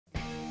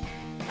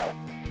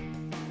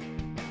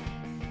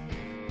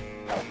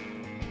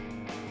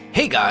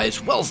Hey guys,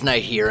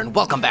 Welsknight here, and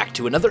welcome back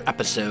to another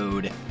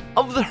episode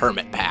of the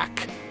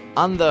HermitPack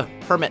on the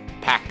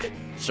HermitPack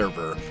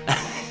server.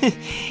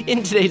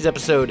 In today's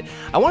episode,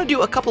 I want to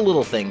do a couple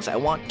little things. I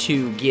want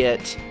to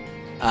get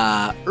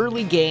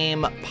early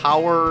game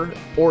power,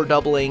 ore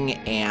doubling,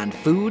 and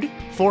food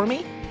for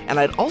me, and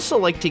I'd also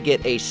like to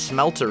get a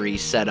smeltery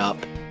set up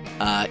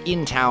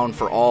in town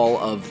for all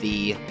of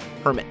the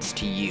hermits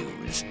to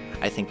use.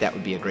 I think that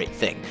would be a great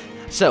thing.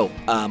 So,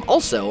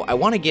 also, I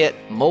want to get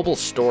mobile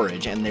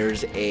storage, and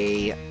there's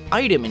a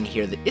item in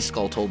here that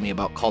Iskall told me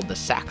about called the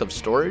Sack of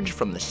Storage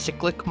from the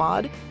Cyclic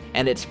mod,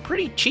 and it's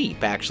pretty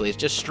cheap, actually. It's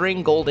just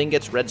string, gold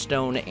ingots,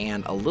 redstone,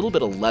 and a little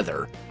bit of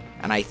leather,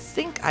 and I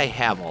think I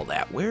have all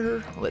that.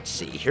 Where? Let's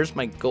see. Here's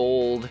my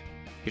gold.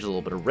 Here's a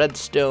little bit of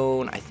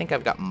redstone. I think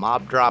I've got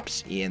mob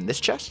drops in this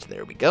chest.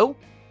 There we go.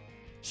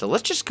 So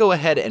let's just go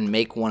ahead and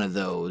make one of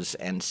those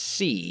and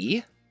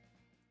see.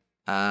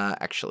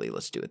 Actually,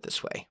 let's do it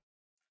this way.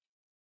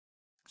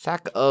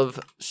 Sack of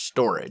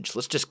storage.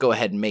 Let's just go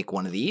ahead and make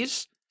one of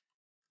these.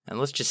 And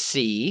let's just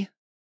see.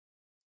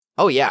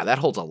 Oh yeah, that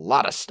holds a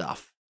lot of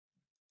stuff.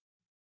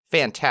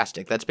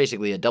 Fantastic. That's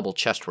basically a double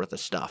chest worth of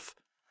stuff.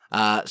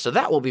 So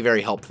that will be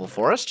very helpful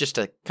for us, just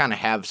to kind of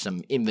have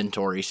some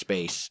inventory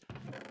space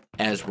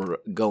as we're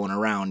going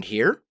around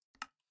here.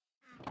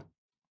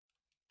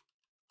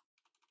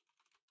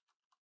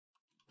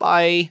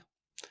 Bye.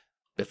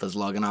 Biffa's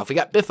logging off. We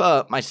got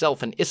Biffa,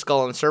 myself, and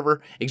Iskall on the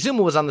server.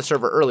 Exuma was on the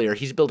server earlier.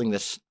 He's building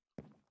this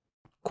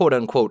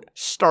quote-unquote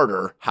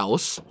starter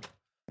house.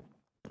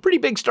 Pretty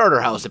big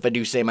starter house, if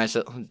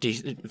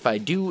I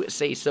do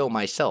say so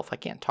myself. I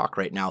can't talk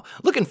right now.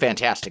 Looking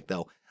fantastic,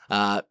 though.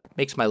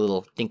 Makes my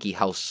little dinky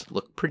house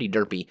look pretty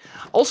derpy.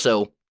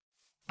 Also,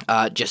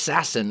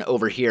 Jasassin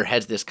over here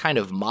has this kind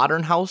of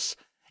modern house,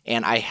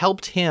 and I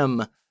helped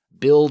him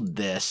build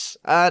this.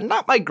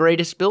 Not my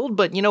greatest build,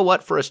 but you know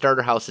what? For a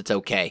starter house, it's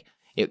okay.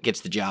 It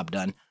gets the job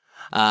done.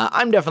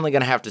 I'm definitely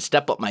going to have to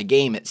step up my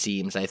game, it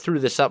seems. I threw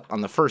this up on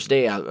the first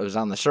day I was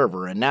on the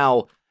server, and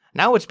now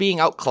it's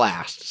being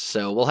outclassed,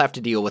 so we'll have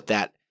to deal with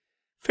that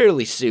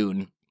fairly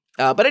soon.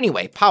 But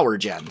anyway, power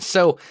gen.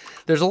 So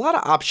there's a lot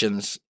of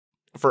options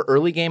for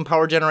early game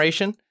power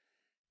generation.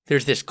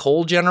 There's this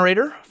coal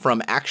generator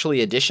from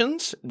Actually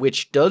Additions,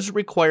 which does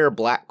require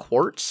black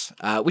quartz,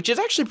 which is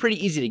actually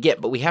pretty easy to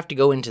get, but we have to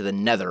go into the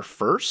nether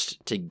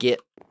first to get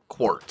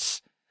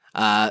quartz.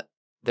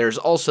 There's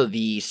also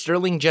the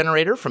Sterling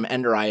generator from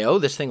Ender.io.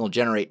 This thing will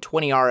generate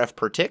 20 RF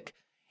per tick.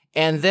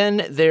 And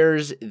then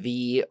there's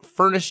the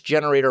Furnace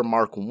Generator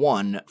Mark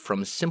I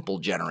from Simple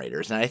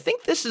Generators. And I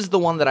think this is the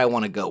one that I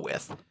want to go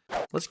with.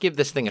 Let's give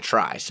this thing a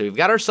try. So we've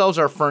got ourselves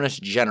our Furnace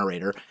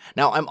Generator.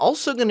 Now I'm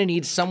also going to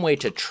need some way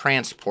to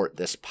transport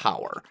this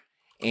power.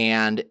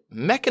 And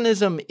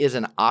Mechanism is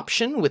an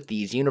option with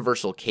these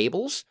universal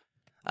cables.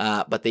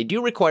 But they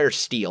do require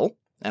steel.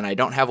 And I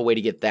don't have a way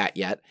to get that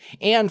yet.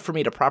 And for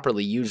me to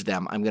properly use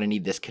them, I'm going to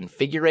need this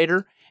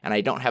configurator. And I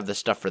don't have the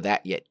stuff for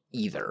that yet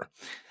either.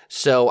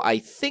 So I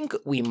think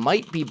we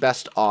might be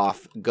best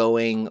off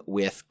going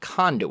with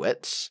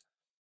conduits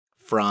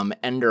from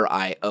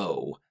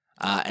Ender.io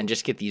and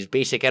just get these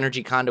basic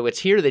energy conduits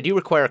here. They do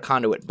require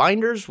conduit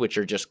binders, which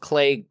are just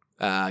clay,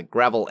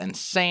 gravel, and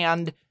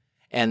sand,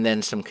 and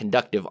then some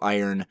conductive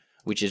iron,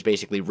 which is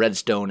basically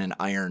redstone and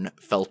iron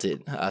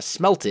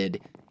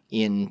smelted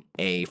in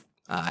a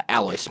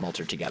alloy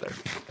smelter together.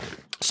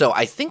 So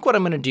I think what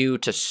I'm going to do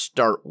to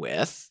start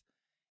with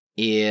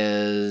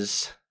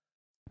is...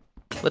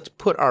 let's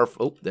put our...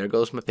 oh, there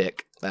goes my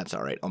pick. That's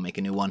all right. I'll make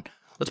a new one.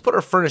 Let's put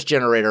our furnace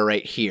generator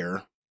right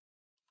here.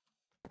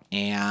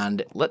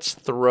 And let's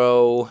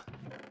throw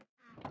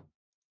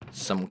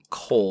some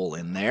coal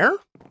in there.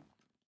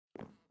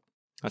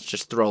 Let's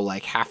just throw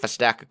like half a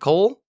stack of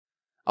coal.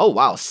 Oh,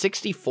 wow.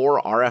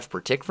 64 RF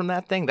per tick from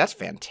that thing? That's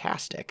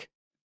fantastic.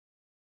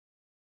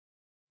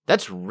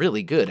 That's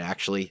really good,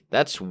 actually.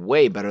 That's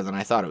way better than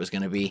I thought it was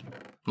going to be.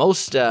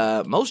 Most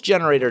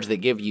generators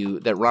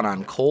that run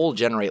on coal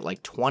generate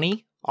like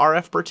 20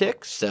 RF per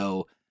tick,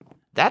 so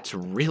that's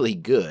really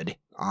good,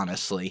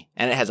 honestly.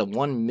 And it has a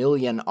 1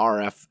 million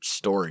RF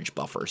storage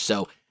buffer.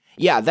 So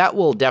yeah, that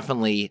will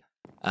definitely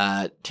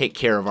take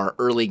care of our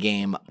early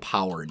game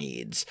power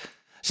needs.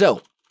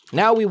 So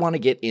now we want to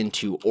get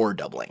into ore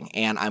doubling,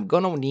 and I'm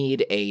going to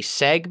need a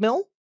sag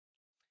mill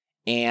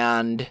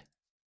and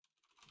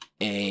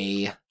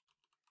a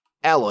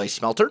alloy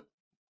smelter,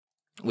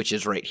 which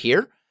is right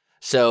here.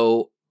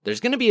 So there's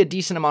going to be a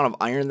decent amount of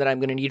iron that I'm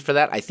going to need for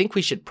that. I think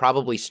we should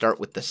probably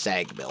start with the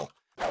sag mill.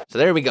 So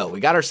there we go.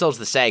 We got ourselves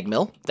the sag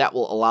mill. That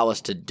will allow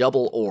us to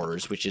double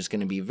ores, which is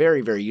going to be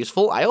very, very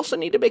useful. I also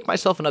need to make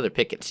myself another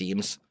pick, it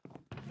seems.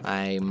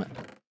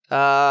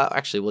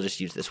 Actually, we'll just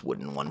use this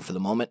wooden one for the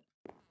moment.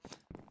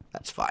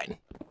 That's fine.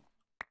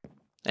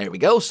 There we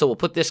go. So we'll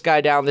put this guy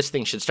down. This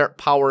thing should start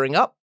powering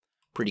up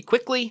pretty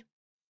quickly.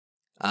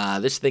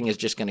 This thing is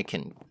just going to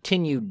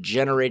continue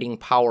generating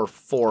power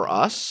for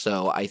us,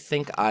 so I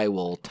think I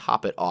will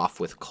top it off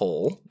with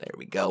coal. There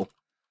we go.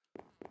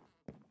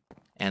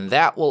 And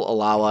that will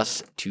allow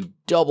us to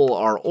double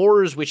our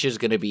ores, which is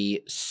going to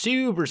be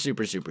super,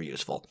 super, super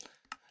useful.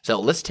 So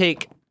let's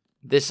take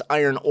this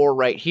iron ore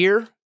right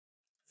here,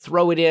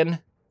 throw it in,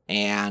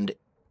 and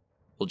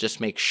we'll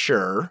just make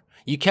sure.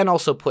 You can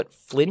also put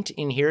flint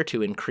in here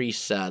to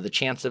increase the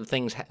chance of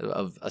things,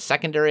 of a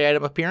secondary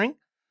item appearing.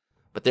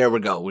 But there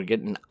we go. We're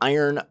getting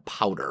iron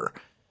powder.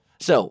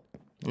 So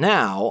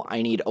now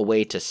I need a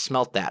way to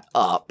smelt that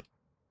up.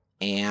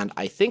 And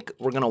I think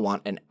we're going to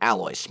want an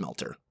alloy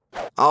smelter.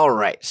 All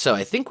right, so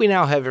I think we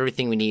now have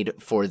everything we need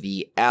for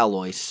the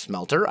alloy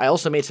smelter. I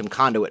also made some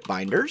conduit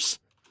binders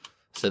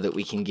so that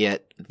we can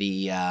get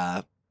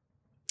the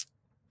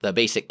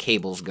basic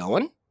cables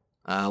going.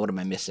 What am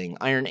I missing?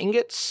 Iron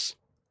ingots?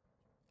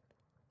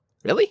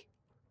 Really?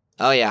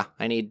 Oh yeah,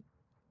 I need,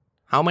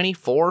 how many?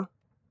 4?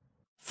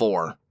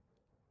 4.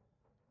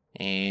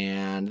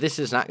 And this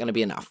is not going to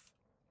be enough.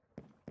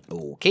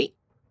 Okay.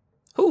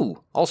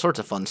 Ooh, all sorts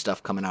of fun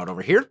stuff coming out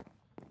over here.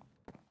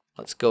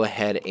 Let's go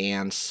ahead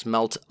and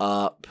smelt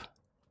up.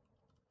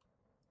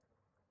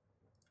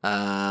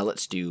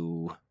 Let's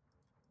do,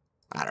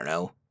 I don't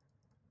know.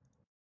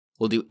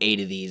 We'll do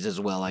 8 of these as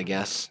well, I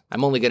guess.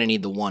 I'm only going to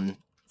need the 1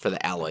 for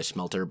the alloy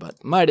smelter,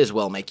 but might as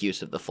well make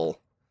use of the full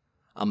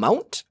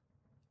amount.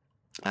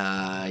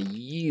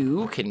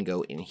 You can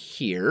go in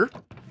here.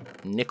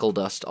 Nickel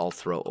dust I'll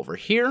throw over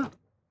here.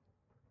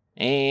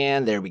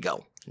 And there we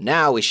go.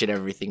 Now we should have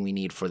everything we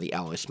need for the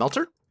alloy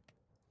smelter.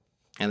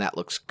 And that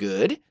looks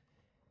good.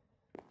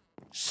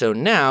 So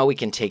now we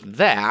can take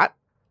that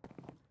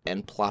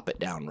and plop it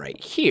down right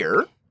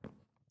here,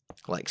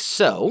 like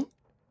so.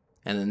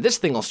 And then this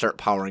thing will start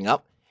powering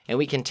up, and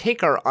we can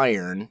take our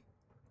iron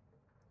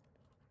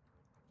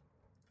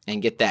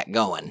and get that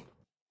going,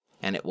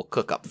 and it will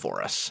cook up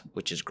for us,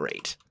 which is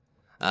great.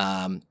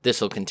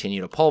 This will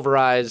continue to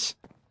pulverize,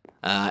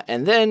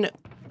 and then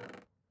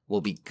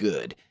we'll be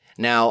good.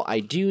 Now, I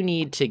do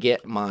need to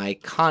get my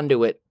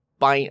conduit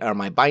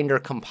my binder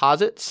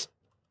composites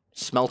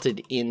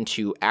smelted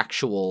into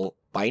actual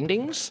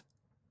bindings,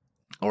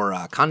 or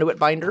conduit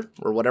binder,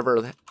 or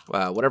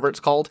whatever it's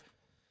called.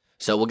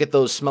 So we'll get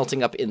those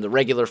smelting up in the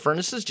regular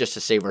furnaces just to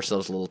save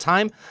ourselves a little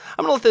time.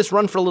 I'm going to let this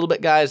run for a little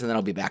bit, guys, and then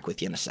I'll be back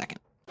with you in a second.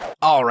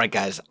 All right,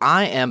 guys,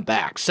 I am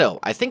back. So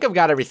I think I've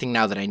got everything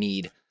now that I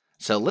need.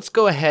 So let's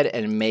go ahead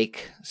and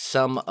make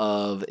some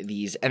of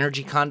these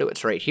energy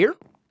conduits right here.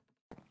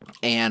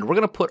 And we're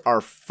going to put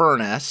our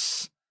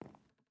furnace,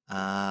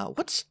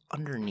 what's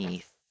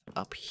underneath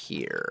up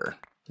here?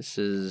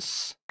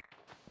 This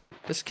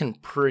can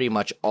pretty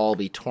much all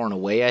be torn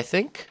away, I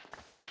think.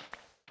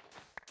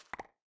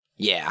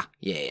 Yeah.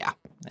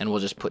 And we'll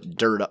just put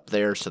dirt up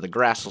there so the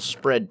grass will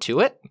spread to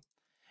it.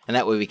 And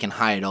that way we can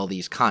hide all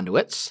these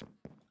conduits.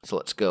 So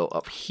let's go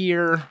up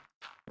here,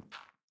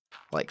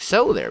 like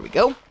so. There we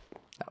go.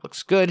 That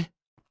looks good.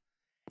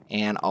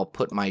 And I'll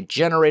put my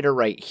generator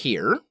right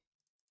here.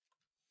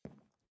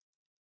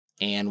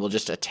 And we'll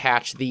just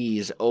attach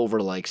these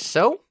over like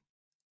so.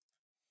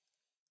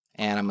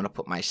 And I'm going to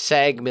put my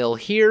sag mill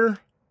here.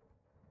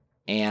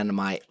 And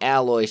my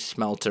alloy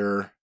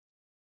smelter.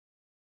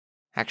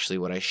 Actually,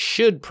 what I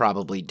should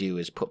probably do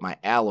is put my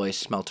alloy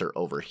smelter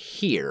over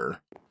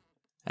here.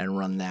 And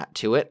run that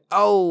to it.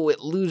 Oh,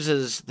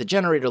 the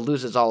generator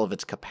loses all of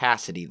its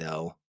capacity,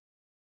 though.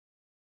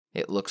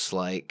 It looks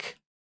like.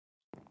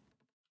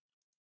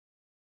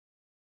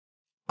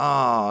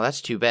 Oh,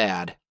 that's too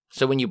bad.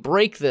 So when you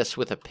break this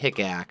with a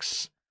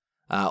pickaxe,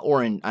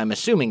 I'm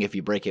assuming if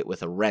you break it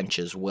with a wrench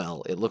as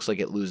well, it looks like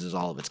it loses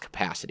all of its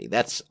capacity.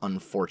 That's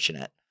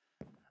unfortunate.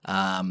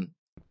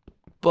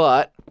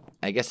 But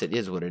I guess it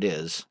is what it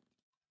is.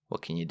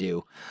 What can you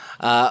do?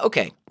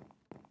 Okay.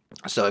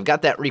 So I've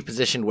got that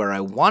repositioned where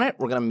I want it.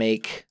 We're going to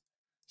make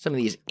some of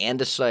these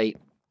andesite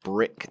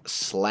brick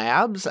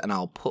slabs, and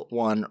I'll put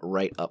one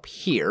right up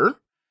here,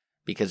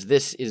 because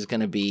this is going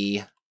to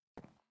be,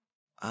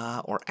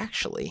 or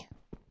actually,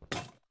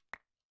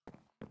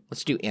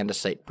 let's do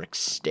andesite brick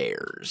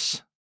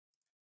stairs.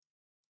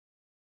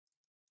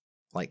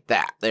 Like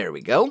that. There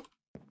we go.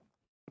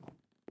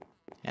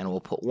 And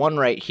we'll put one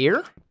right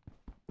here.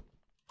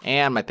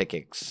 And my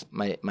pickaxe,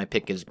 my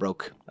pick is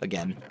broke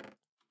again.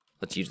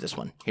 Let's use this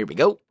one. Here we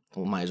go.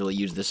 We might as well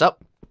use this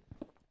up.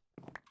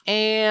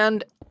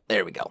 And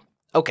there we go.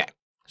 Okay,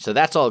 so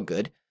that's all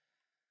good.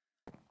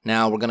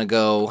 Now we're going to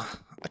go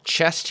a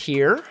chest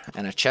here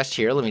and a chest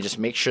here. Let me just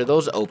make sure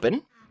those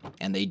open.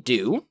 And they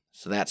do,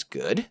 so that's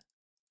good.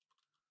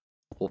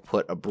 We'll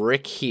put a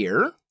brick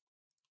here.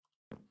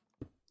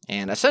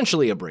 And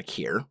essentially a brick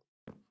here.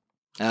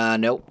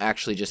 Nope,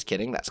 actually just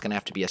kidding. That's going to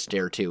have to be a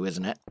stair too,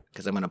 isn't it?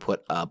 Because I'm going to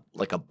put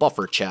like a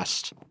buffer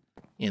chest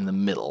in the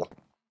middle.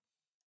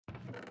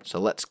 So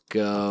let's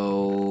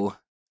go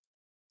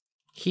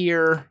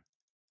here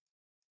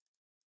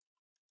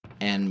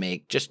and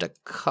make just a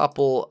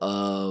couple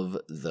of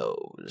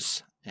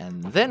those.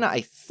 And then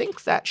I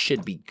think that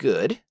should be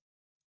good.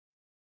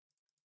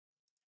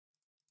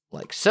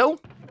 Like so.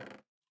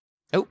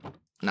 Oh,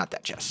 not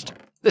that chest.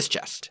 This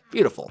chest.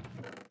 Beautiful.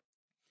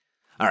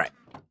 All right.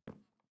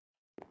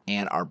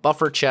 And our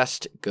buffer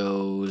chest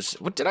goes...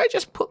 What, did I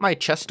just put my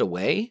chest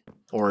away?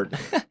 Or,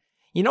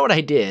 you know what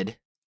I did?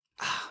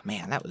 Ah,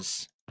 man, that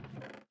was...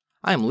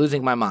 I am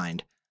losing my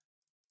mind.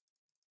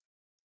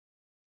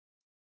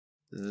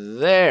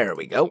 There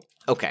we go.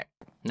 Okay,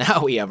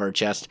 now we have our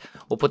chest.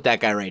 We'll put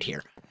that guy right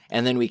here.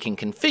 And then we can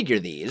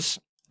configure these.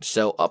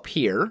 So up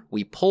here,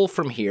 we pull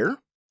from here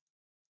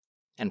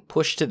and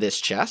push to this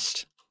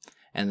chest.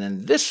 And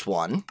then this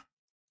one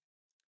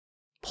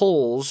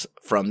pulls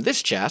from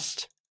this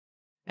chest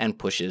and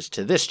pushes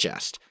to this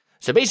chest.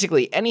 So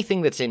basically,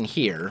 anything that's in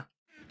here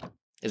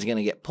is going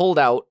to get pulled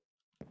out.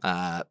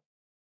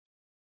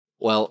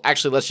 Well,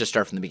 actually, let's just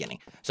start from the beginning.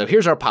 So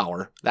here's our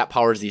power. That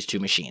powers these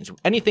two machines.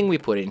 Anything we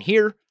put in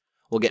here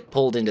will get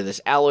pulled into this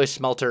alloy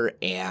smelter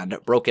and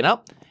broken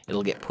up.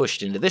 It'll get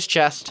pushed into this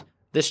chest.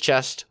 This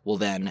chest will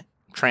then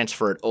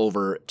transfer it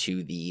over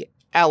to the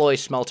alloy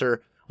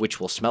smelter,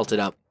 which will smelt it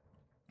up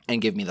and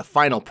give me the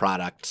final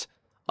product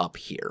up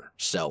here.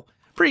 So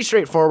pretty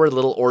straightforward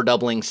little ore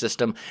doubling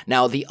system.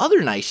 Now, the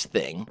other nice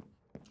thing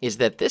is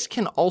that this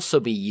can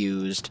also be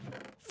used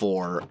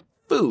for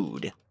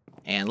food.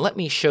 And let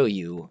me show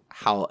you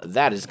how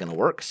that is going to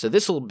work. So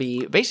this will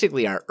be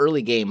basically our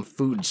early game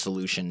food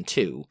solution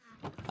too,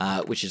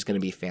 which is going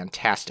to be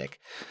fantastic.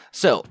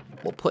 So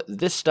we'll put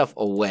this stuff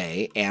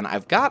away, and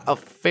I've got a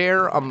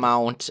fair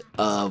amount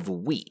of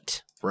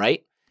wheat,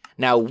 right?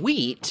 Now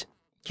wheat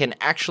can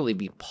actually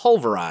be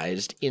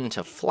pulverized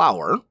into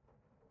flour,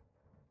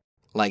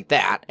 like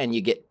that, and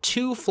you get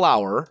 2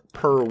 flour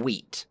per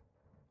wheat.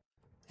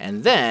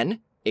 And then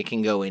it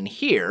can go in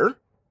here,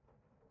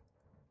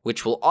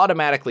 which will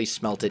automatically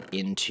smelt it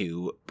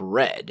into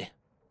bread,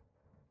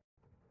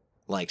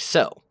 like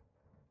so.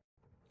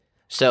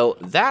 So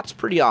that's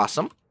pretty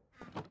awesome.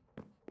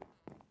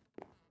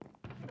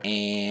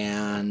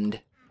 And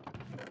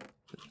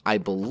I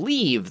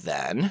believe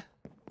then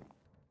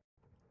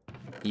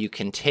you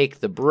can take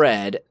the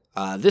bread.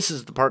 This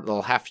is the part that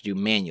I'll have to do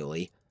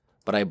manually,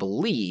 but I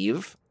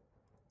believe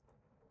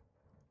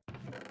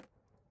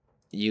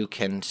you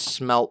can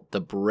smelt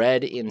the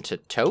bread into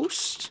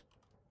toast.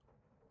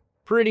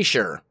 Pretty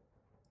sure.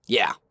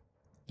 Yeah.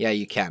 Yeah,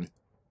 you can.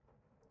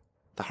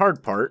 The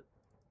hard part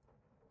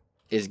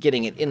is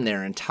getting it in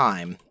there in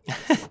time.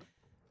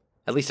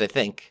 At least I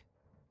think.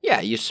 Yeah,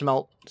 you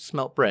smelt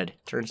bread.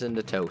 Turns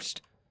into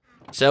toast.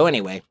 So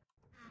anyway,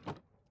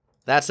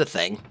 that's the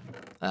thing.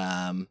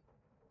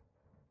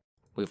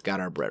 We've got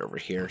our bread over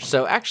here.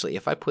 So actually,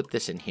 if I put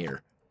this in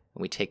here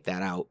and we take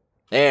that out,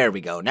 there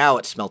we go. Now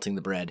it's smelting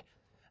the bread.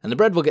 And the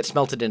bread will get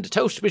smelted into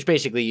toast, which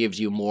basically gives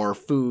you more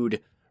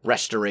food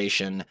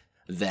restoration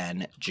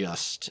than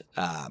just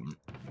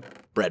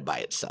bread by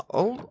itself.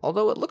 Oh,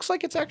 although it looks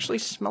like it's actually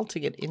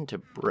smelting it into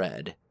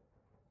bread.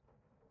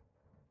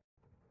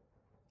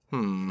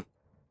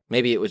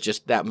 Maybe it was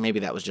just that. Maybe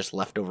that was just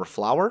leftover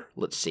flour.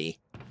 Let's see.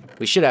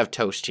 We should have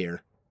toast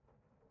here.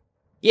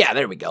 Yeah,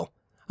 there we go.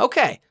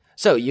 Okay,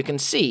 so you can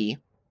see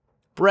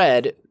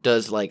bread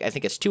does like, I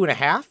think it's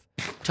 2.5.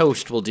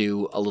 Toast will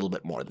do a little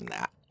bit more than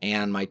that.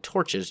 And my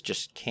torches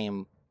just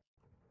came,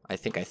 I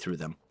think I threw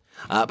them.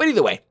 But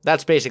either way,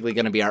 that's basically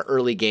going to be our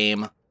early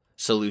game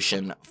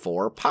solution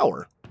for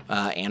power,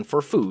 and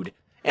for food,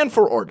 and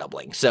for ore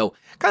doubling. So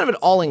kind of an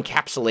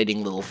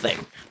all-encapsulating little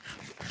thing.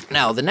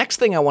 Now, the next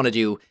thing I want to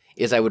do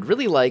is I would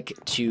really like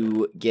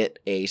to get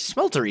a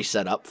smeltery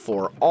set up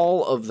for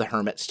all of the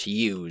hermits to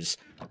use.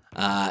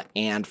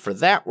 And for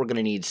that, we're going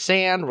to need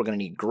sand, we're going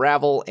to need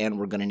gravel, and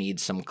we're going to need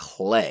some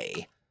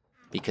clay.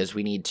 Because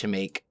we need to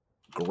make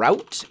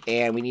grout,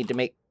 and we need to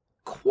make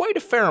quite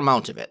a fair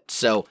amount of it.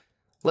 So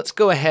let's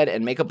go ahead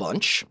and make a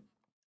bunch.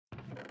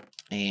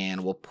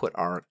 And we'll put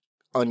our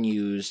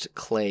unused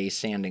clay,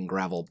 sand, and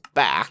gravel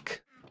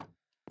back.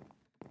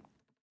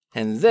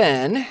 And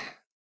then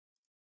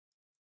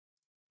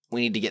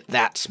we need to get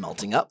that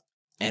smelting up.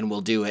 And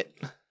we'll do it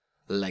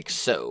like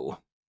so.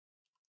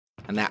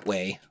 And that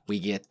way we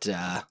get,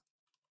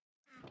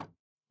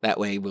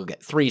 we'll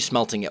get 3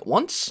 smelting at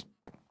once.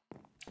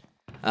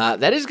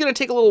 That is going to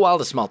take a little while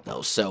to smelt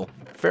those, so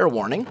fair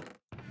warning.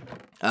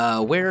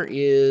 Here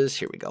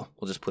we go.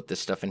 We'll just put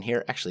this stuff in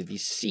here. Actually,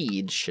 these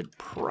seeds should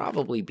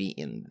probably be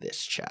in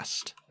this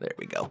chest. There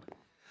we go.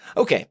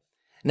 Okay,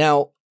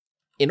 now,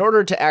 in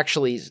order to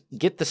actually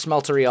get the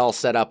smeltery all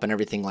set up and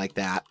everything like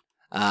that,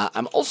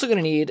 I'm also going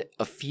to need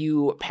a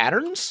few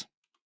patterns.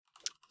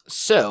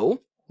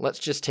 So, let's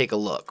just take a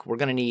look. We're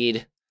going to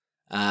need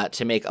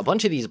to make a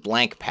bunch of these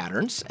blank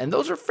patterns, and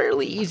those are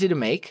fairly easy to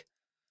make.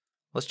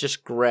 Let's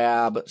just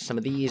grab some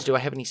of these. Do I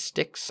have any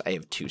sticks? I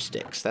have 2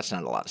 sticks. That's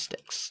not a lot of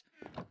sticks.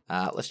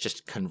 Let's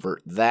just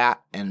convert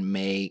that and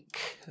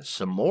make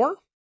some more.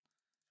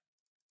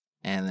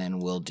 And then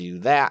we'll do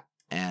that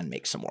and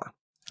make some more.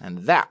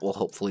 And that will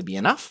hopefully be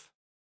enough.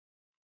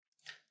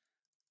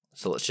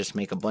 So let's just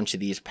make a bunch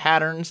of these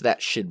patterns.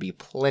 That should be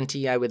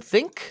plenty, I would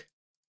think.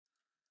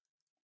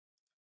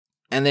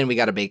 And then we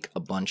got to make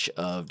a bunch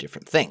of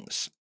different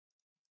things.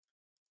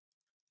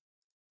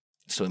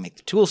 So we make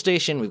the tool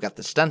station, we've got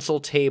the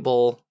stencil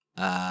table.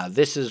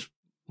 This is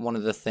one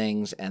of the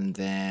things, and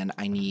then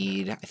I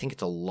need, I think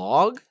it's a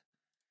log,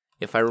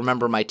 if I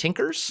remember my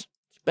tinkers.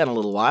 It's been a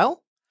little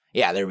while.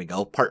 Yeah, there we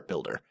go, part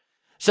builder.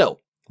 So,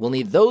 we'll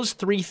need those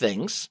 3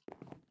 things,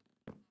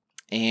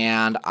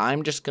 and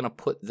I'm just going to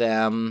put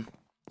them,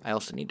 I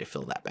also need to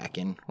fill that back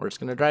in, or it's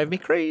going to drive me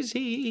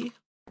crazy.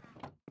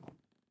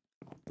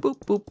 Boop,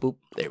 boop, boop,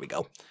 there we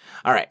go.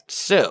 All right,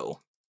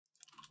 so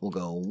we'll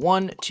go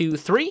 1, 2,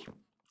 3.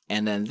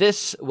 And then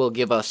this will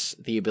give us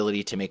the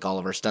ability to make all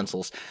of our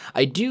stencils.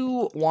 I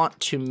do want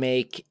to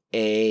make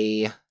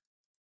a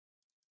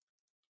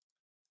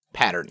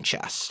pattern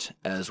chest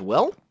as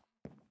well.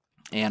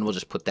 And we'll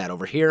just put that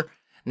over here.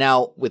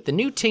 Now, with the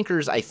new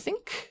tinkers, I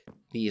think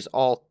these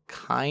all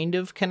kind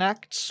of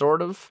connect,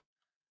 sort of.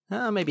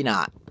 Maybe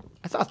not.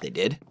 I thought they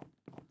did.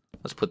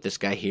 Let's put this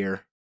guy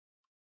here.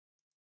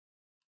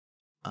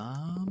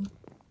 Do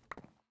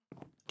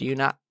you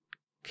not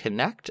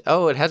connect?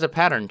 Oh, it has a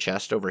pattern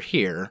chest over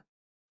here,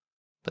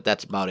 but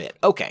that's about it.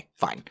 Okay,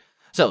 fine.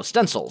 So,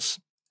 stencils.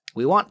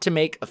 We want to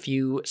make a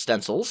few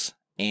stencils,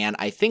 and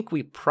I think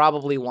we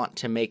probably want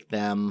to make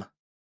them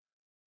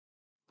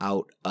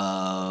out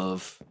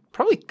of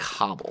probably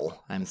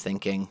cobble, I'm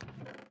thinking.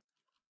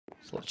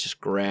 So let's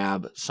just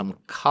grab some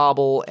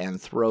cobble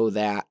and throw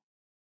that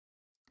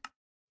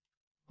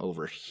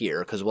over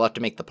here, because we'll have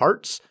to make the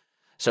parts.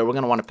 So we're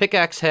going to want a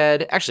pickaxe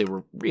head.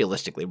 Actually,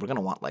 realistically, we're going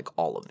to want like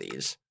all of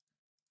these.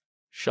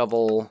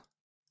 Shovel,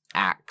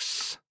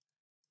 axe,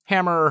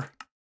 hammer,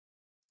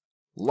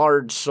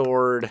 large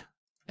sword,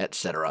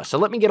 etc. So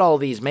let me get all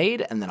of these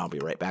made, and then I'll be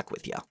right back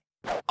with you.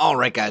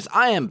 Alright guys,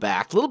 I am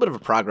back. A little bit of a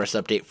progress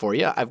update for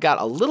you. I've got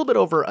a little bit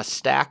over a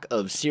stack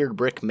of seared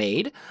brick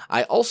made.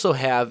 I also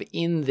have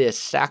in this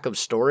sack of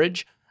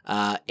storage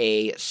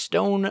a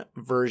stone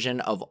version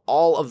of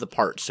all of the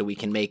parts so we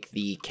can make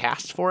the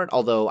cast for it,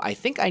 although I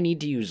think I need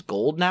to use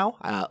gold now.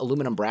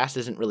 Aluminum brass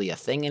isn't really a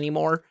thing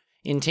anymore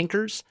in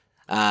Tinkers.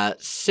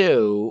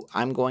 So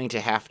I'm going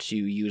to have to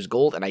use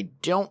gold, and I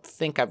don't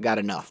think I've got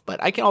enough,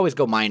 but I can always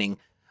go mining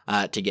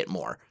to get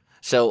more.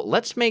 So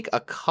let's make a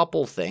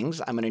couple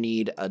things. I'm going to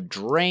need a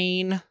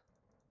drain,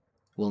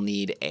 we'll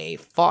need a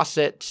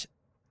faucet,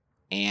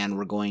 and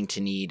we're going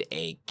to need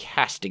a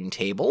casting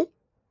table.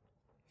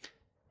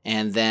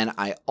 And then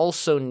I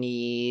also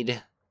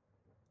need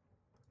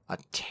a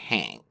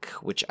tank,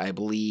 which I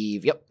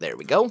believe, yep, there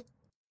we go.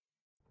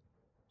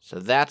 So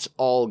that's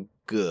all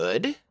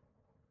good.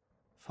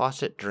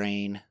 Faucet,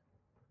 drain.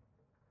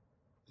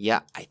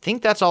 Yeah, I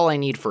think that's all I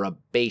need for a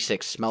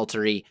basic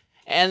smeltery,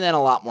 and then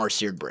a lot more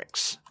seared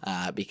bricks,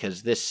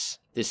 because this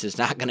is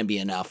not going to be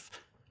enough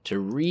to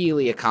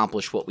really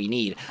accomplish what we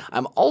need.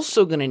 I'm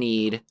also going to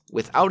need,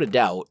 without a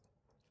doubt,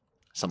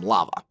 some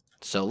lava.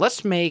 So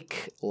let's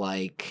make,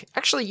 like,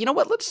 actually, you know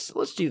what?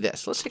 Let's do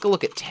this. Let's take a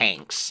look at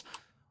tanks.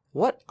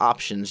 What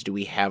options do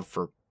we have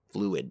for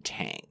fluid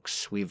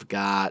tanks? We've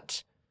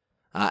got,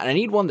 and I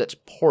need one that's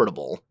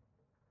portable.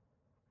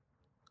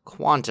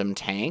 Quantum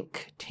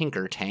tank,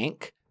 tinker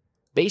tank,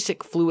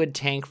 basic fluid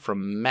tank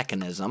from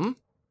mechanism.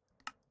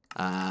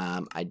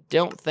 I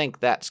don't think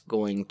that's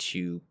going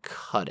to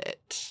cut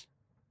it.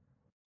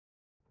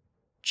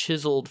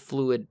 Chiseled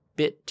fluid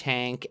bit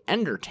tank,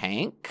 ender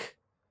tank.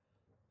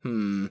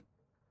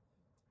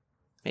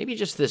 Maybe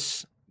just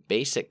this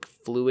basic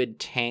fluid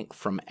tank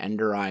from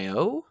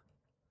Ender.io?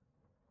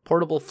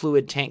 Portable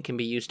fluid tank can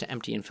be used to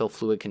empty and fill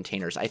fluid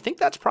containers. I think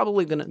that's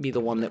probably going to be the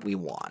one that we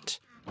want.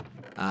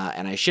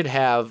 And I should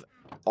have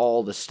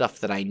all the stuff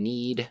that I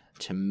need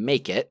to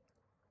make it.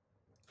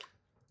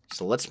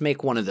 So let's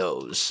make one of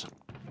those.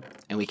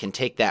 And we can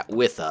take that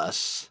with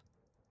us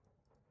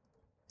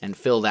and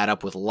fill that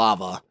up with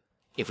lava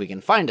if we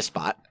can find a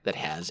spot that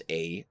has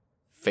a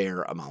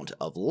fair amount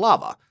of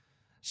lava.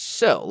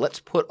 So let's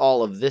put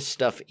all of this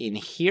stuff in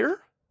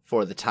here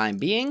for the time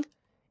being.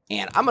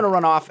 And I'm going to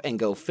run off and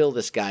go fill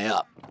this guy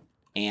up.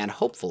 And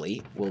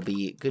hopefully we'll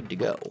be good to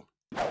go.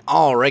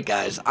 Alright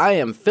guys, I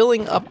am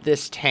filling up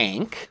this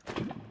tank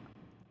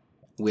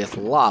with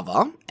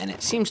lava, and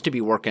it seems to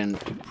be working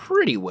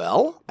pretty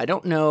well. I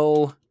don't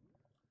know,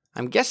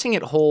 I'm guessing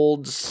it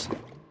holds,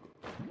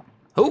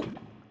 oh,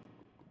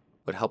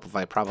 would help if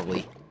I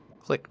probably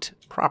clicked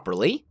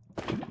properly.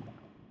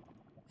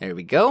 There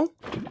we go.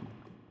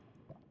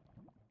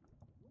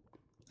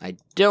 I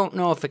don't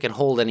know if it can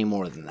hold any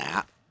more than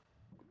that.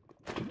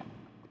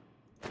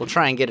 We'll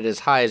try and get it as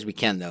high as we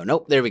can though.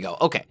 Nope, there we go,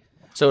 okay.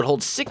 So it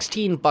holds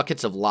 16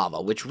 buckets of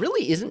lava, which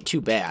really isn't too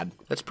bad.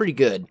 That's pretty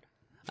good.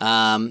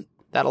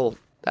 That'll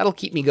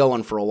keep me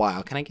going for a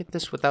while. Can I get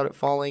this without it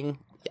falling?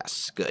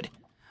 Yes, good.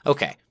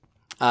 Okay.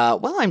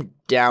 While I'm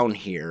down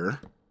here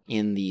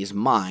in these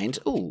mines,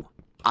 ooh,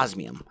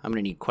 osmium. I'm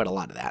gonna need quite a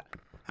lot of that.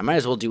 I might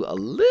as well do a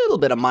little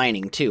bit of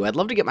mining too. I'd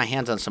love to get my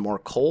hands on some more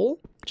coal,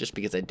 just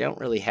because I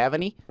don't really have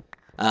any.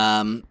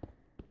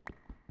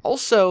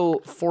 Also,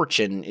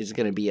 fortune is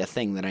gonna be a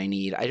thing that I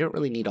need. I don't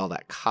really need all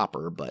that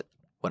copper, but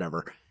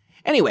whatever.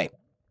 Anyway,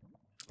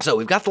 so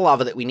we've got the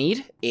lava that we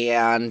need,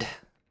 and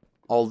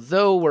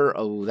although we're...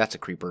 oh, that's a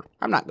creeper.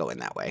 I'm not going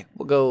that way.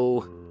 We'll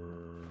go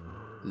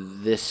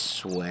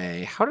this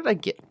way. How did I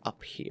get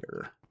up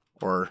here?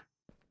 Or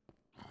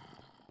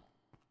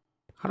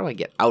how do I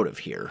get out of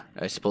here,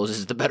 I suppose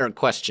is the better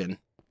question.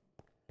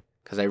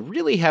 Because I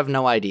really have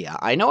no idea.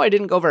 I know I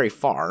didn't go very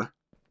far.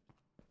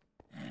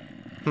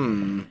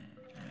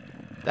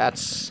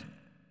 That's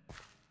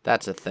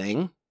a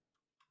thing.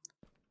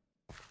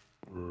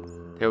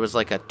 There was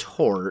like a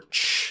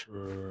torch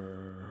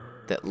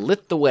that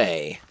lit the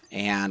way,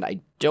 and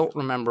I don't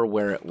remember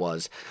where it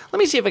was. Let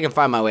me see if I can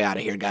find my way out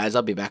of here, guys.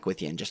 I'll be back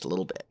with you in just a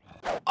little bit.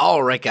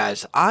 Alright,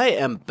 guys. I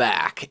am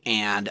back,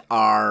 and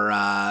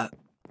our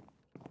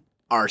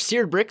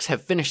seared bricks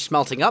have finished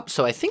smelting up,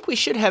 so I think we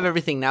should have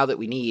everything now that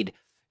we need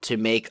to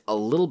make a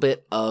little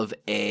bit of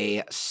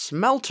a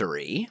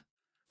smeltery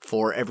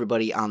for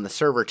everybody on the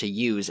server to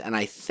use. And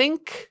I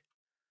think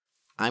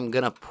I'm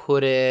going to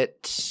put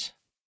it,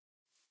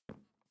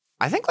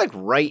 I think, like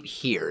right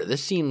here.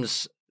 This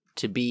seems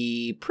to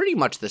be pretty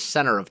much the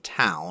center of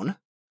town.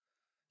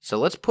 So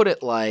let's put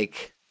it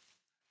like,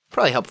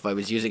 probably help if I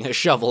was using a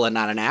shovel and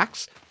not an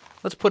axe.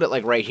 Let's put it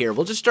like right here.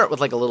 We'll just start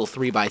with like a little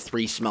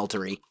 3x3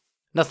 smeltery.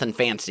 Nothing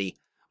fancy,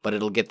 but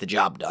it'll get the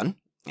job done.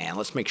 And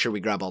let's make sure we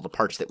grab all the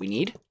parts that we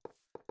need.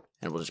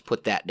 And we'll just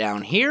put that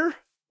down here.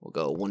 We'll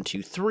go 1,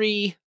 2,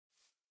 3.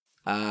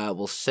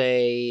 We'll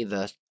say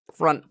the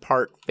front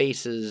part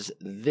faces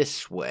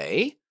this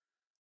way.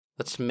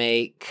 Let's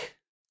make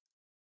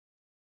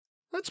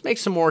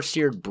some more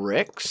seared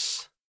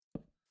bricks.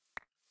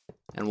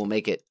 And we'll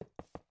make it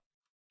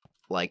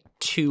like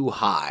 2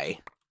 high.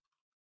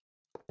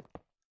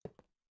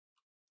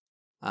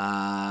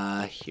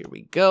 Here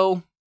we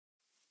go.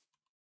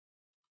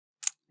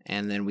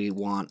 And then we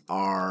want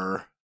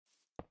our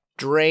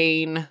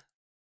drain,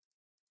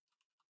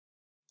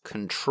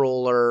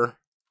 controller,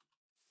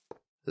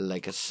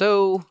 like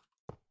so,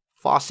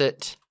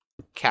 faucet,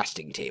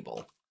 casting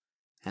table.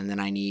 And then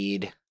I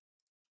need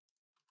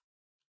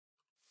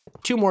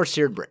 2 more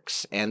seared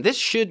bricks. And this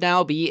should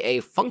now be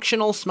a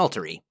functional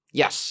smeltery.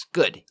 Yes,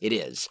 good, it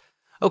is.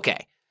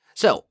 Okay,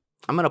 so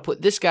I'm going to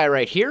put this guy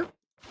right here.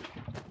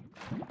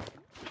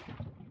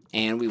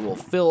 And we will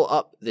fill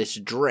up this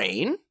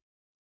drain.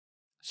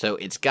 So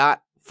it's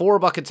got 4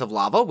 buckets of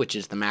lava, which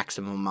is the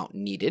maximum amount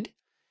needed.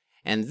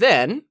 And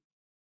then,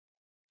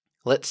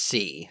 let's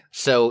see.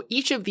 So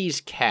each of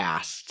these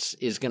casts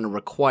is going to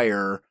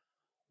require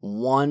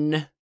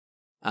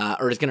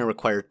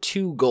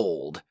 2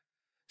 gold.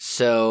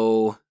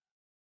 So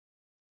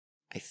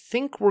I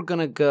think we're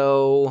going to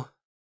go,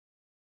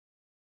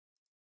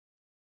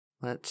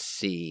 let's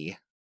see.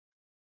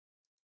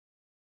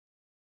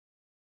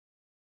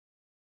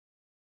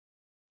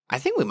 I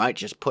think we might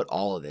just put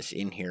all of this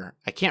in here.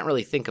 I can't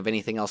really think of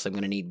anything else I'm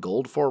going to need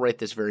gold for right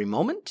this very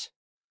moment.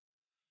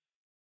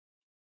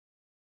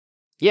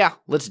 Yeah,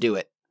 let's do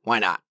it. Why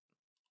not?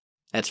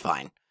 That's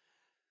fine.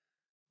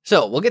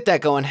 So we'll get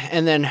that going,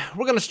 and then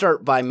we're going to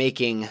start by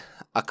making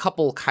a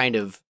couple kind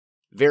of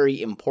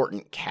very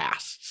important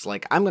casts.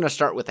 Like, I'm going to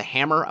start with a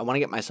hammer. I want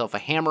to get myself a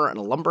hammer and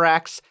a lumber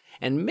axe,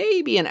 and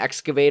maybe an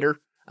excavator,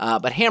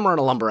 but hammer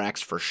and a lumber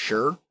axe for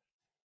sure.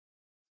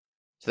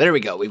 So there we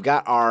go. We've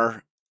got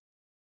our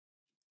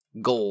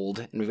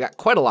gold, and we've got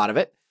quite a lot of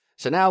it.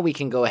 So now we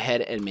can go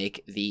ahead and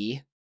make the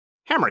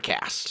hammer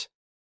cast.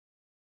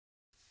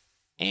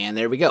 And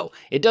there we go.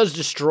 It does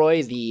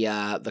destroy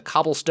the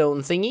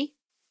cobblestone thingy,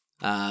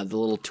 the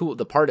little tool,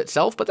 the part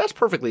itself, but that's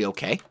perfectly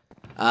okay.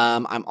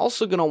 I'm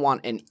also going to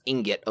want an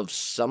ingot of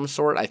some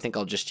sort. I think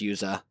I'll just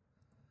use a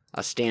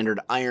standard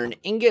iron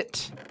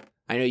ingot.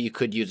 I know you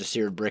could use a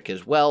seared brick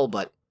as well,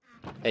 but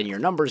then your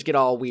numbers get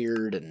all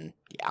weird, and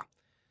yeah.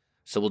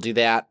 So we'll do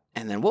that.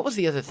 And then what was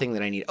the other thing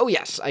that I need? Oh,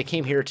 yes, I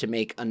came here to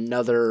make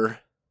another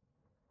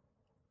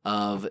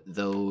of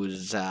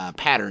those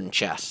pattern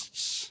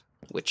chests,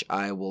 which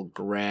I will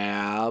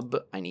grab.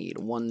 I need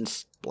 1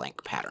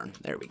 blank pattern.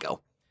 There we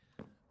go.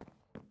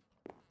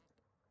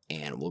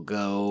 And we'll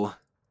go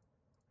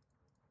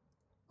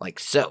like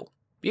so.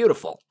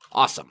 Beautiful.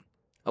 Awesome.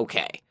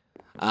 Okay.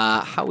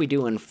 How we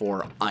doing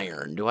for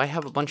iron? Do I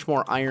have a bunch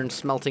more iron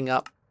smelting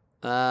up?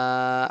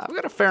 I've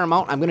got a fair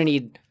amount. I'm going to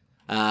need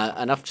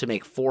enough to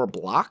make 4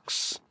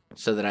 blocks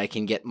so that I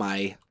can get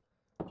my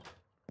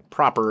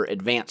proper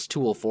advanced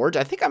tool forge.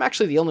 I think I'm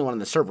actually the only one on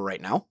the server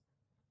right now.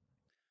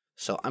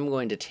 So I'm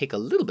going to take a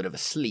little bit of a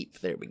sleep.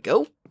 There we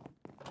go.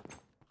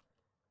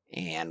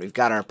 And we've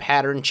got our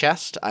pattern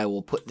chest. I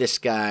will put this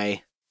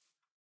guy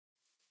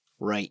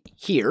right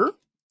here.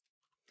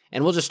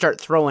 And we'll just start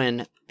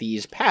throwing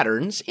these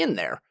patterns in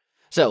there.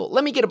 So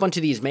let me get a bunch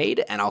of these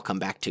made, and I'll come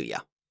back to you.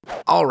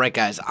 Alright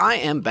guys, I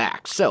am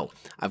back. So,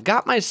 I've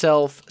got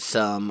myself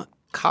some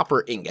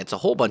copper ingots, a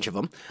whole bunch of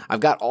them. I've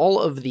got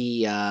all of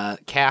the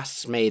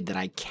casts made that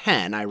I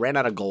can. I ran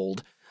out of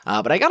gold,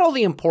 but I got all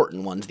the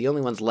important ones. The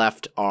only ones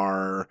left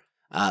are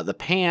the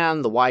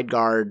pan, the wide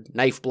guard,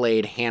 knife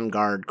blade, hand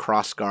guard,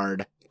 cross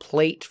guard,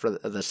 plate for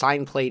the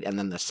sign plate, and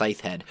then the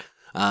scythe head.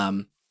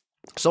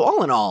 So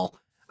all in all,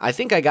 I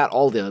think I got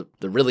all the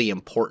really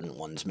important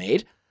ones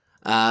made.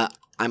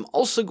 I'm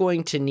also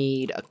going to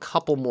need a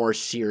couple more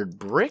seared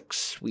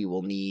bricks. We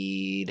will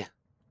need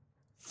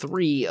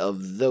 3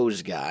 of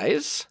those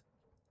guys.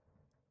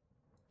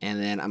 And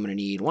then I'm going to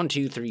need 1,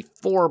 2, 3,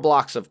 4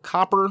 blocks of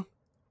copper.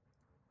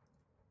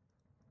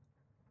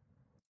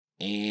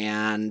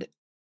 And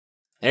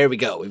there we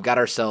go. We've got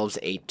ourselves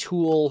a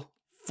tool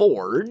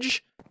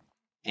forge.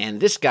 And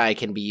this guy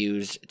can be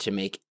used to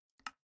make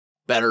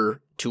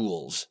better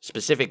tools,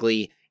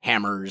 specifically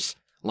hammers,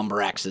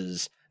 lumber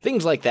axes,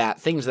 things like that,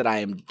 things that I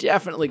am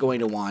definitely going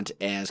to want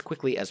as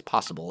quickly as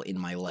possible in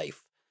my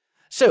life.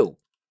 So,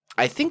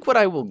 I think what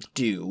I will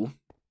do,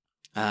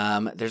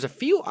 there's a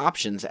few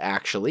options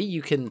actually.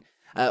 You can,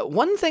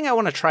 one thing I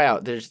want to try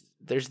out,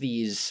 there's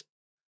these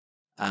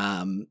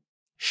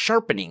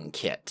sharpening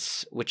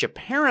kits, which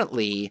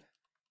apparently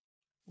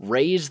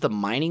raise the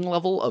mining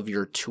level of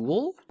your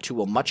tool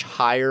to a much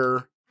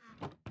higher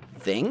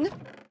thing.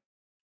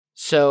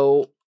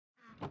 So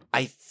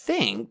I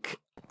think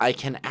I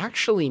can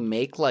actually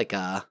make like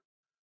a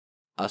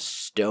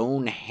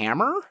stone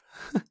hammer,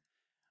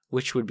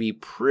 which would be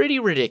pretty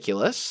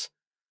ridiculous.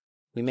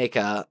 We make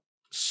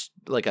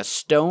like a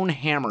stone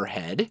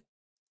hammerhead,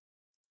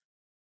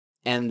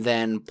 and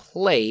then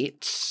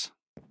plates.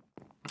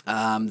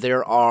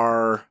 There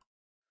are,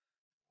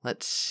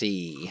 let's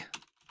see.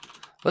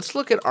 Let's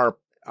look at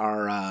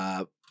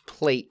our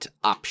plate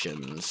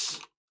options.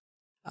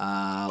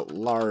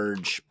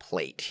 Large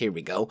plate. Here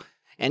we go.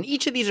 And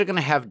each of these are going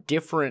to have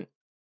different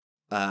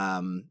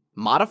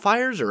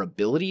modifiers or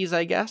abilities,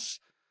 I guess.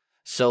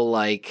 So,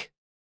 like,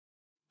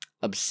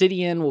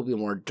 obsidian will be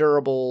more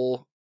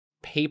durable.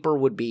 Paper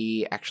would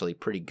be actually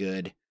pretty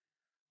good.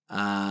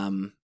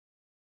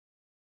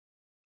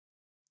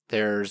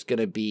 There's going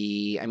to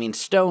be, I mean,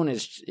 stone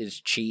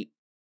is cheap,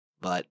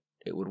 but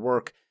it would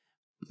work.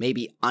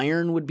 Maybe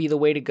iron would be the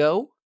way to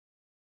go.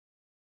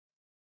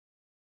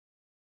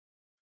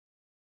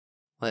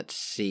 Let's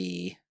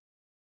see.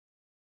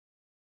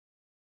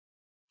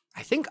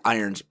 I think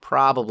iron's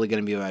probably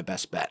going to be my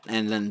best bet.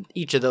 And then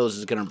each of those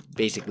is going to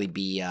basically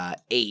be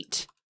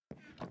 8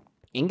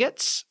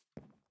 ingots,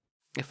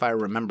 if I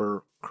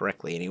remember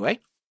correctly anyway.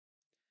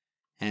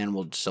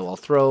 And so I'll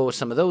throw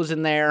some of those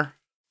in there.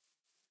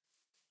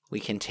 We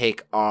can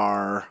take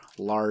our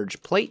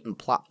large plate and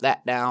plop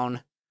that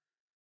down.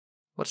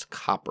 What's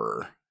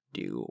copper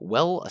do?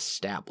 Well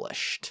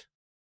established.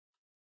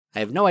 I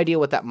have no idea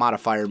what that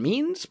modifier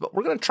means, but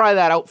we're going to try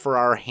that out for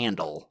our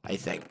handle, I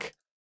think.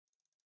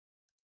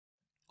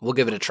 We'll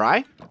give it a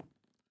try.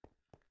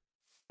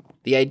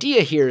 The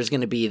idea here is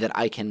going to be that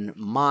I can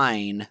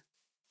mine,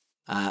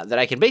 that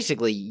I can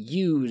basically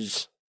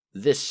use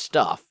this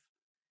stuff,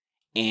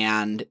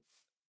 and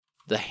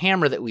the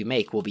hammer that we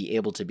make will be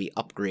able to be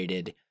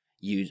upgraded,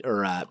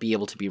 be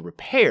able to be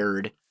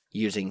repaired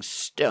using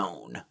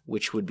stone,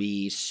 which would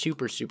be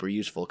super, super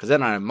useful, because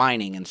then I'm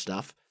mining and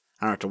stuff.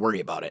 I don't have to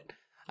worry about it.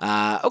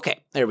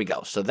 Okay, there we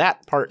go. So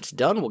that part's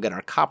done. We'll get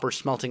our copper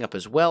smelting up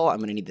as well. I'm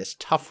going to need this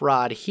tough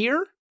rod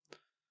here.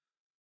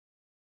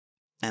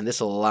 And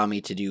this will allow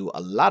me to do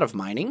a lot of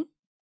mining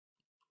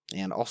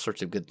and all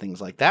sorts of good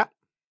things like that.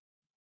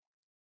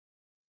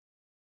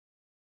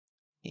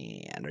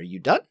 And are you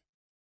done?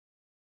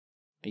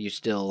 Are you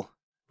still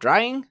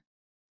drying?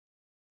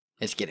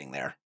 It's getting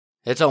there.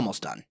 It's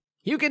almost done.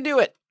 You can do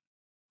it.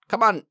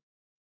 Come on.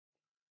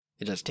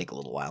 It does take a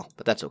little while,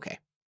 but that's okay.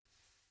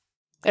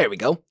 There we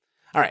go.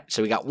 All right,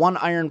 so we got 1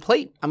 iron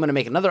plate. I'm going to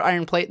make another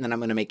iron plate, and then I'm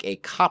going to make a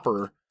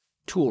copper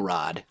tool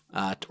rod,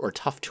 or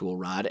tough tool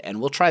rod, and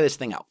we'll try this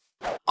thing out.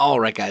 All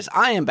right, guys,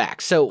 I am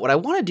back. So what I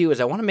want to do is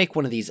I want to make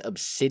one of these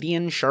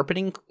obsidian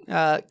sharpening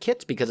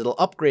kits, because it'll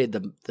upgrade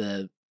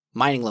the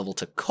mining level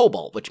to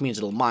cobalt, which means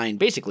it'll mine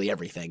basically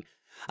everything.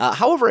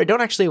 However, I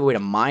don't actually have a way to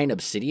mine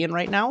obsidian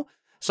right now,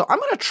 so I'm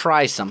going to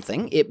try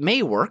something. It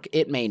may work,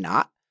 it may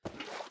not,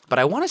 but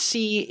I want to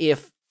see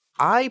if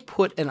I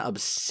put an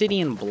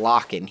obsidian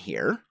block in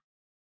here.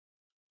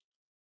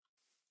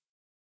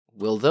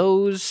 Will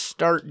those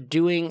start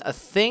doing a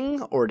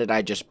thing, or did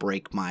I just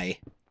break my...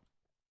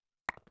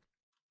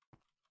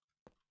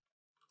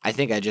 I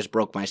think I just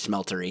broke my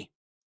smeltery.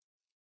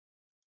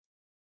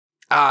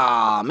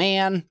 Ah,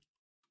 man.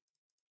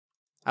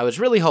 I was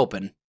really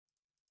hoping.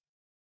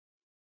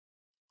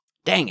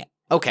 Dang it.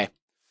 Okay.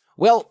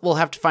 Well, we'll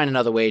have to find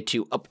another way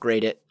to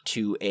upgrade it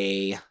to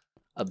a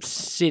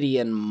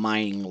obsidian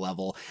mining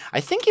level.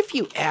 I think if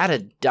you add a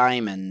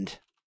diamond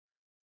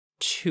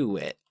to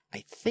it,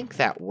 I think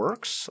that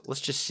works.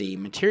 Let's just see.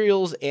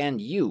 Materials and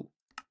you.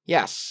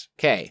 Yes.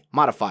 Okay.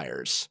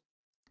 Modifiers.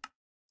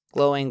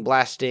 Glowing,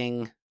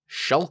 blasting,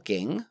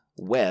 shulking,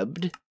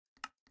 webbed.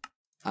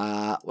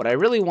 What I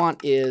really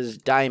want is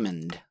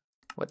diamond.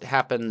 What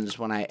happens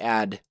when I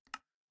add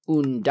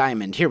un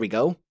diamond? Here we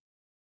go.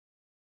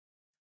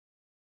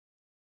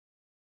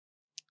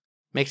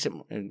 Makes it,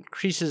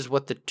 increases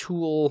what the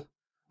tool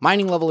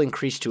mining level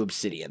increased to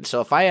obsidian.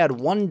 So if I add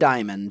 1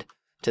 diamond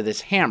to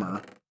this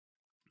hammer,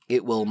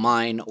 it will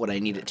mine what I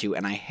need it to,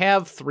 and I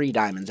have 3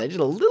 diamonds. I did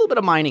a little bit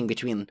of mining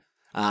between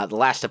the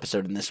last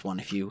episode and this one,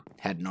 if you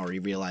hadn't already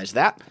realized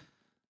that.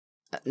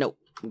 No,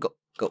 go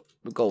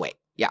away.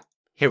 Yeah,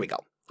 here we go.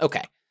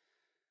 Okay.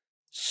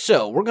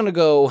 So we're going to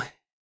go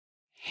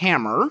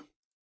hammer,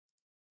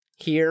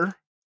 here,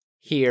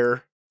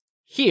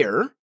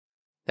 here.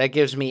 That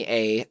gives me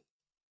a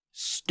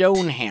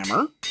stone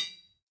hammer.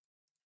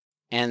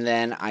 And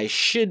then I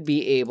should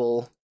be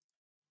able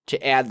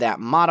to add that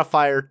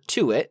modifier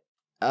to it.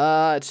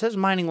 It says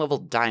mining level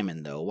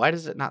diamond, though. Why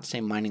does it not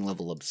say mining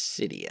level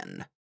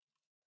obsidian?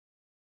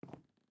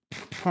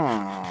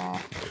 Huh.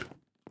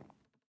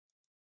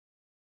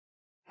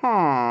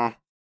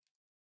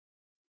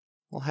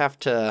 We'll have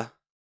to...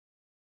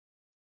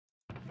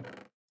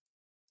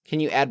 Can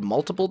you add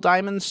multiple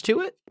diamonds to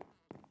it?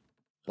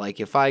 Like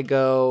if I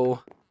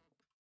go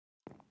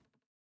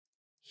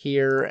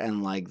here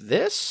and like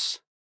this?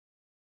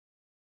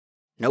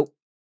 Nope.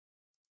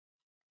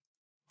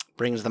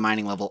 Brings the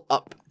mining level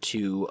up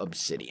to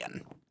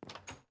obsidian.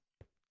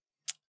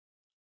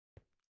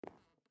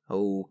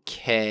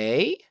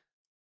 Okay.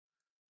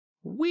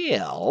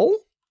 Well,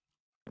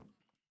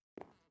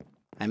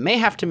 I may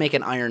have to make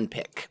an iron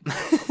pick.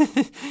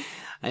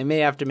 I may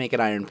have to make an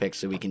iron pick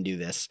so we can do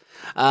this.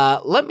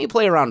 Let me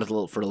play around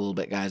for a little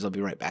bit, guys. I'll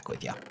be right back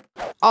with you.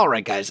 All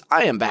right, guys,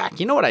 I am back.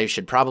 You know what I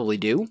should probably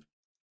do?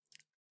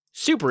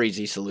 Super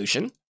easy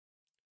solution.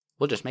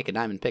 We'll just make a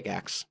diamond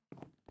pickaxe.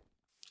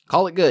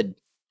 Call it good.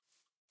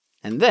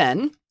 And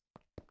then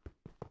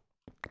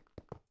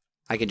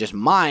I can just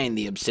mine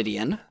the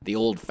obsidian the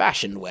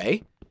old-fashioned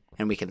way,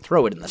 and we can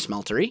throw it in the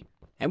smeltery,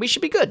 and we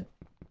should be good.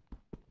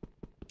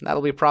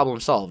 That'll be problem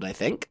solved, I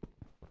think.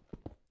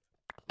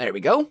 There we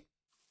go.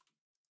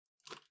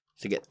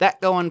 So get that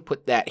going,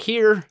 put that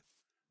here,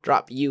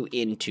 drop you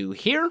into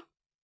here.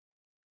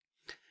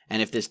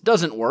 And if this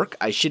doesn't work,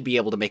 I should be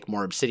able to make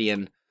more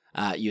obsidian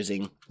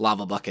using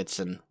lava buckets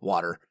and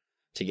water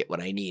to get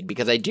what I need.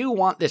 Because I do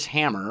want this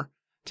hammer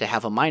to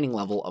have a mining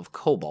level of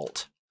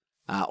cobalt,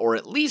 or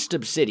at least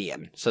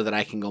obsidian, so that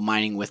I can go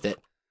mining with it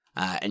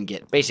and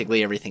get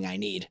basically everything I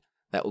need.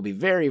 That will be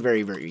very,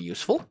 very, very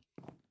useful.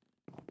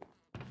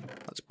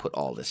 Let's put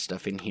all this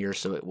stuff in here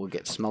so it will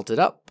get smelted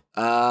up.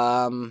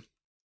 I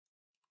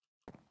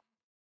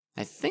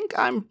think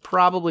I'm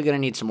probably going to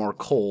need some more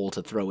coal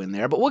to throw in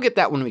there, but we'll get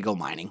that when we go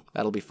mining.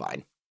 That'll be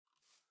fine.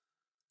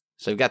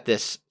 So I've got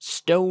this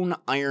stone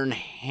iron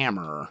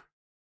hammer.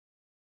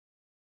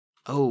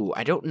 Oh,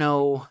 I don't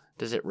know.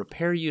 Does it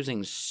repair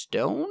using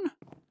stone?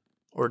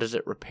 Or does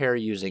it repair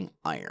using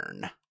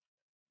iron?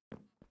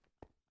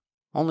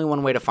 Only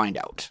one way to find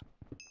out.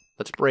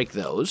 Let's break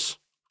those.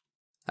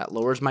 That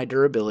lowers my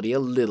durability a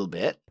little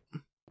bit.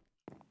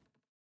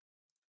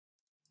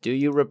 Do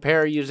you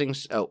repair using...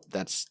 Oh,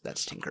 that's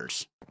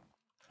Tinker's.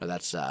 Or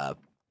that's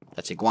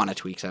Iguana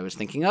Tweaks I was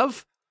thinking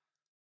of.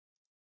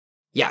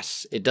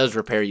 Yes, it does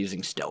repair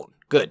using stone.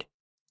 Good.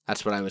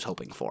 That's what I was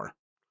hoping for.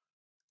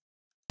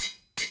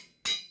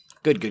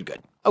 Good, good,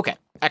 good. Okay,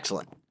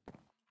 excellent.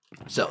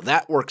 So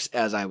that works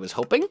as I was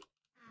hoping.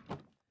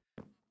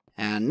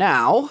 And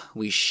now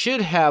we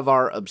should have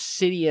our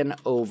obsidian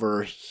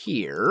over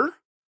here.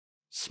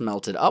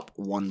 Smelted up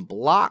 1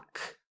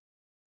 block.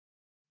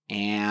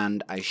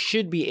 And I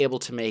should be able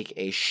to make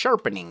a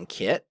sharpening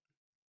kit.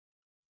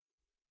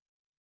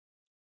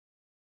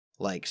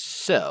 Like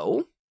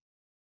so.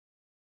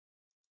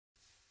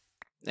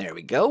 There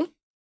we go.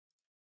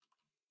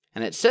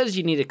 And it says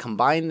you need to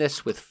combine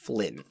this with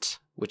flint,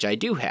 which I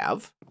do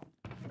have.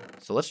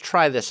 So let's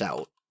try this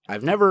out.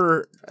 I've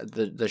never...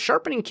 The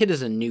sharpening kit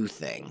is a new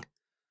thing.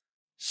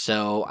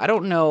 So I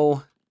don't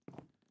know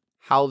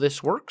how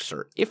this works,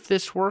 or if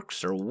this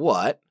works, or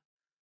what.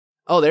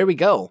 Oh, there we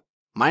go.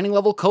 Mining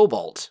level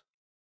cobalt.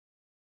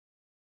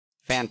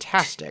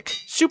 Fantastic.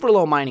 Super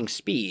low mining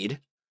speed,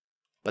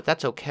 but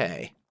that's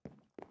okay.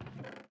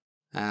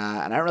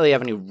 And I don't really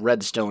have any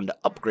redstone to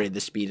upgrade the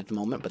speed at the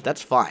moment, but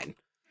that's fine.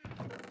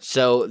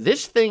 So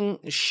this thing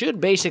should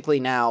basically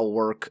now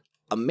work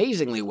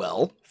amazingly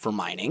well for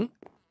mining,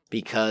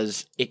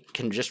 because it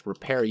can just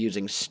repair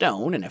using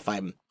stone, and if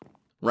I'm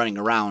running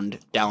around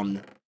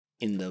down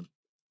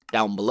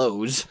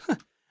belows,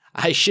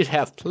 I should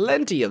have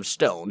plenty of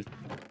stone.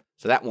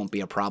 So that won't be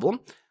a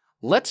problem.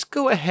 Let's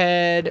go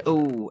ahead.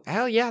 Oh,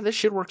 hell yeah, this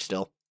should work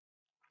still.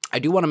 I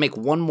do want to make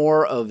one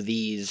more of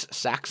these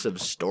sacks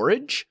of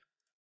storage.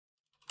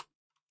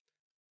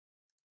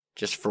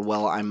 Just for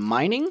while I'm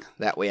mining.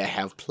 That way I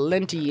have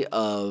plenty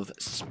of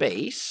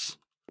space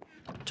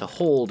to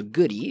hold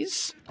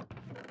goodies.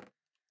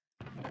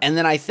 And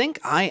then I think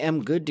I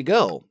am good to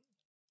go.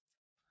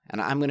 And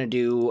I'm going to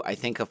do, I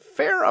think, a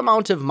fair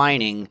amount of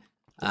mining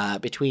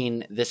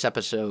between this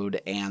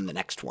episode and the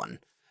next one.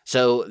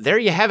 So there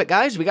you have it,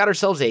 guys. We got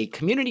ourselves a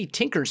Community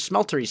Tinker's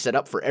Smeltery set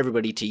up for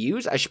everybody to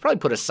use. I should probably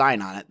put a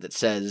sign on it that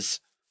says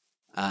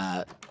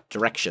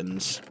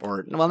directions.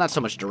 Or, well, not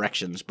so much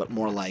directions, but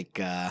more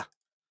like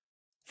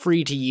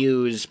free to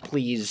use,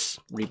 please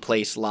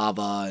replace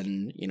lava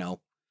and, you know,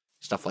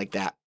 stuff like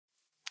that.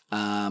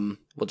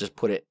 We'll just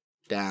put it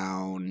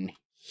down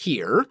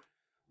here.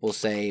 We'll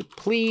say,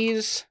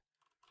 please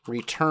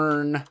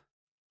return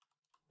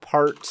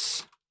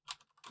parts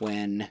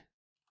when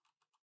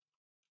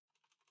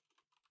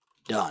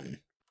done.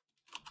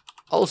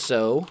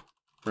 Also,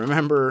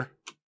 remember,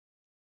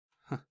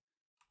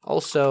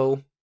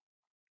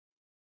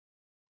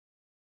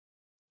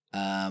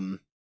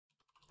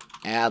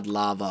 Add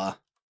lava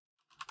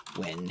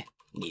when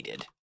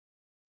needed.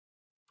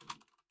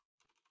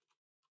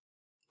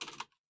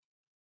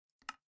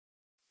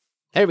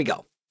 There we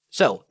go.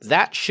 So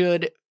that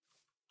should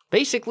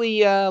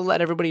basically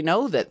let everybody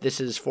know that this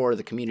is for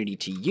the community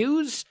to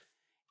use,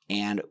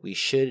 and we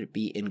should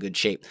be in good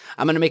shape.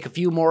 I'm going to make a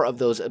few more of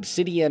those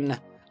obsidian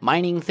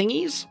mining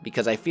thingies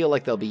because I feel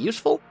like they'll be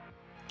useful,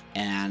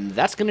 and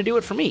that's going to do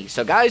it for me.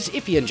 So guys,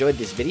 if you enjoyed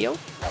this video,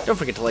 don't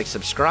forget to like,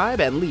 subscribe,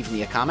 and leave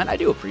me a comment. I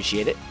do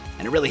appreciate it,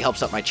 and it really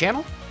helps out my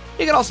channel.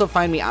 You can also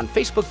find me on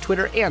Facebook,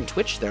 Twitter, and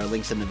Twitch. There are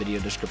links in the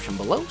video description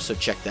below, so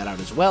check that out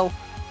as well.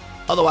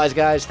 Otherwise,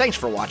 guys, thanks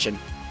for watching,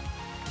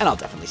 and I'll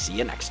definitely see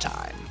you next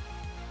time.